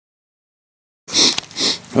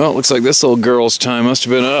Well, it looks like this old girl's time must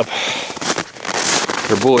have been up.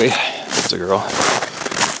 Or boy, that's a girl.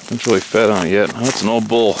 Haven't really fed on it yet. Oh, that's an old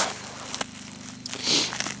bull.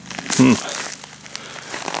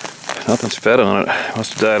 Nothing's fed on it.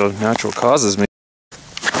 Must have died of natural causes, maybe.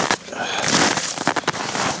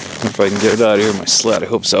 If I can get it out of here with my sled, I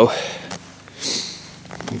hope so.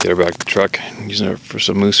 Get her back to the truck. I'm using her for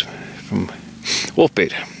some moose from wolf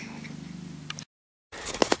bait.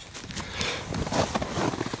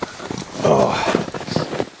 Oh,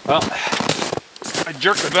 well, I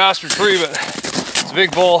jerked the bastard free, but it's a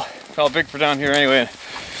big bull. Felt big for down here anyway.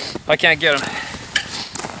 I can't get him.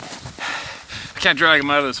 I can't drag him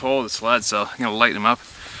out of this hole of the sled, so I'm gonna lighten him up.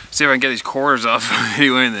 See if I can get these quarters off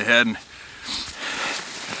anyway in the head. And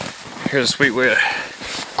here's a sweet way to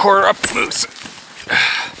quarter up the moose.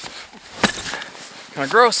 Kind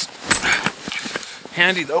of gross.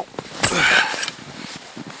 Handy though.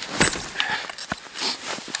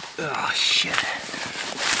 Oh shit.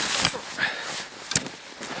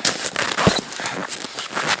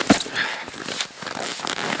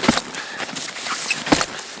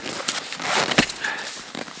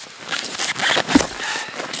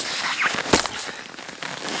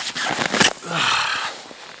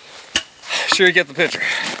 Sure you get the picture.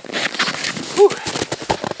 Whew.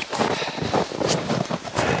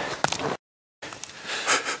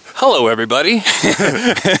 Hello everybody.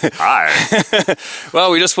 Hi.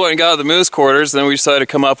 Well, we just went and got the moose quarters, then we decided to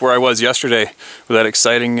come up where I was yesterday with that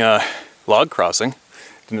exciting log crossing.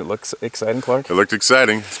 Didn't it look exciting, Clark? It looked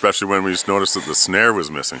exciting, especially when we just noticed that the snare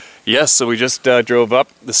was missing. Yes, so we just drove up.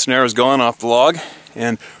 The snare was gone off the log,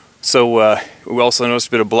 and so we also noticed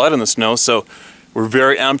a bit of blood in the snow, so we're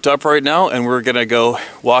very amped up right now, and we're gonna go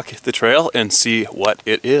walk the trail and see what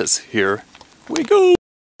it is. Here we go.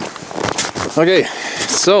 Okay,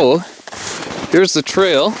 so here's the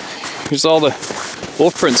trail. Here's all the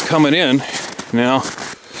wolf prints coming in. Now, you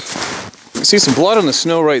can see some blood on the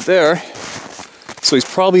snow right there. So he's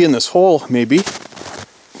probably in this hole, maybe.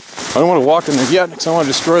 I don't want to walk in there yet because I want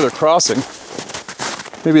to destroy their crossing.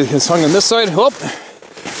 Maybe he's hung on this side. Oh,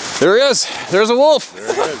 there he is. There's a wolf.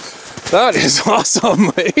 There he is. That is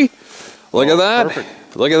awesome, eh? Look at that.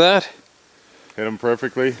 Perfect. Look at that. Hit him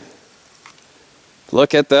perfectly.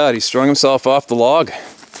 Look at that. He strung himself off the log.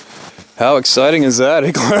 How exciting is that,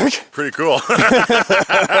 eh, Clark? Pretty cool.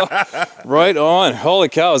 Right on. Holy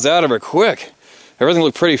cow, it's out of her quick. Everything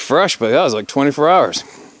looked pretty fresh, but that was like 24 hours.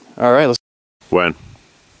 All right, let's... When?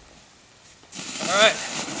 All right.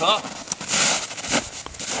 Well,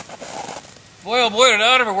 boy, oh boy, did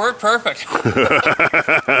out of her work perfect.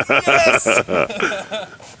 Yes!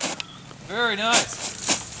 Very nice.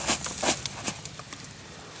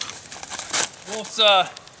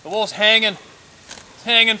 The wolf's hanging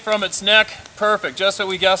from its neck. Perfect. Just what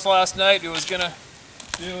we guessed last night it was gonna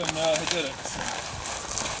do, and it did it.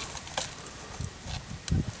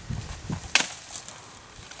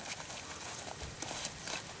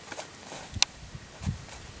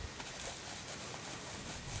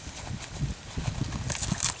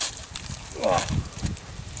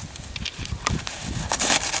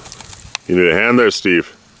 You need a hand there,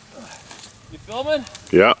 Steve. You filming?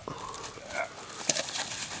 Yeah.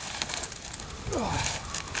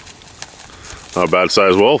 Not a bad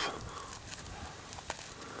sized wolf.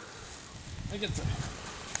 I think it's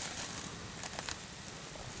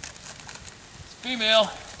female.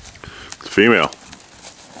 It's female.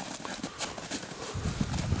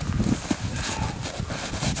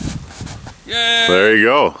 Yay! There you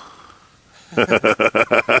go.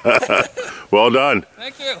 Well done.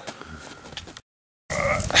 Thank you.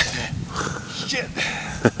 Shit.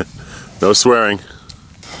 No swearing.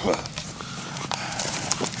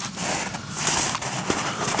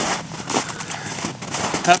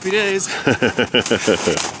 Happy days.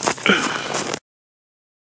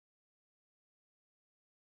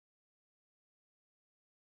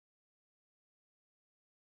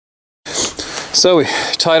 So we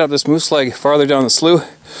tied up this moose leg farther down the slough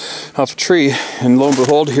off a tree, and lo and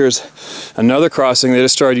behold, here's another crossing they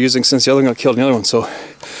just started using since the other one got killed in the other one. So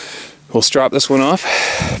we'll strap this one off,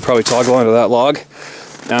 probably toggle onto that log,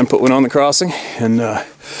 and put one on the crossing, and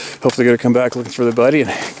hopefully get to come back looking for the buddy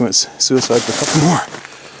and commit suicide for a couple more.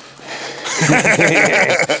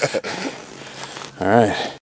 All right.